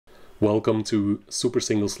Welcome to Super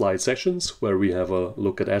Single Slide Sessions, where we have a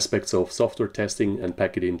look at aspects of software testing and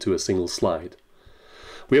pack it into a single slide.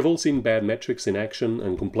 We have all seen bad metrics in action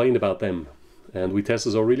and complained about them, and we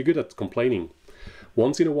testers are really good at complaining.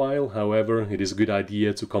 Once in a while, however, it is a good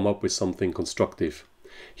idea to come up with something constructive.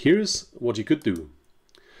 Here's what you could do.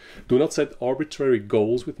 Do not set arbitrary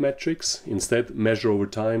goals with metrics, instead measure over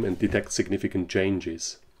time and detect significant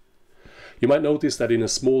changes. You might notice that in a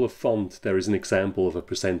smaller font there is an example of a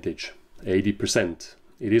percentage, 80%.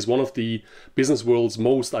 It is one of the business world's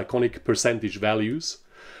most iconic percentage values.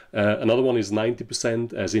 Another one is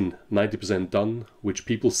 90%, as in 90% done, which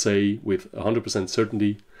people say with 100%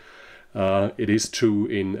 certainty. It is true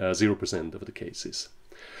in 0% of the cases.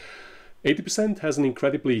 80% has an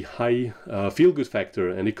incredibly high feel-good factor,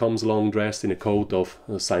 and it comes along dressed in a coat of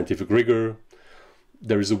scientific rigor.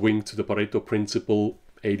 There is a wink to the Pareto principle,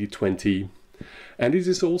 80-20, and it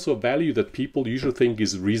is also a value that people usually think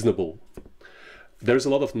is reasonable. There's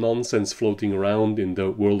a lot of nonsense floating around in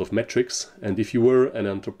the world of metrics, and if you were an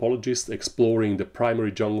anthropologist exploring the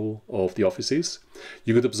primary jungle of the offices,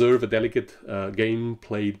 you could observe a delicate game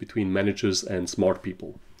played between managers and smart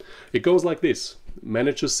people. It goes like this.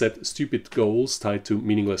 Managers set stupid goals tied to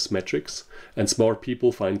meaningless metrics, and smart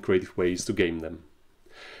people find creative ways to game them.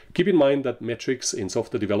 Keep in mind that metrics in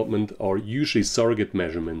software development are usually surrogate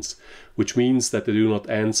measurements, which means that they do not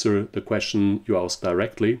answer the question you ask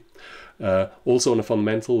directly. Also on a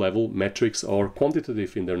fundamental level, metrics are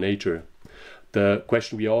quantitative in their nature. The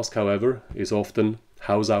question we ask, however, is often,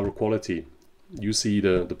 how's our quality? You see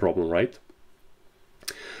the problem, right?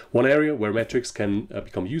 One area where metrics can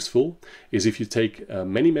become useful is if you take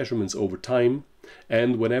many measurements over time,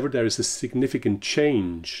 and whenever there is a significant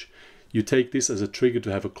change, you take this as a trigger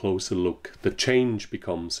to have a closer look. The change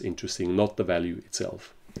becomes interesting, not the value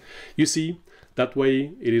itself. You see, that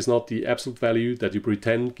way it is not the absolute value that you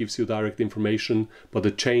pretend gives you direct information, but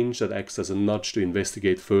a change that acts as a nudge to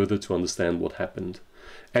investigate further to understand what happened.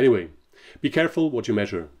 Anyway, be careful what you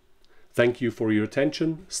measure. Thank you for your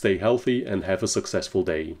attention, stay healthy and have a successful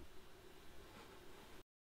day.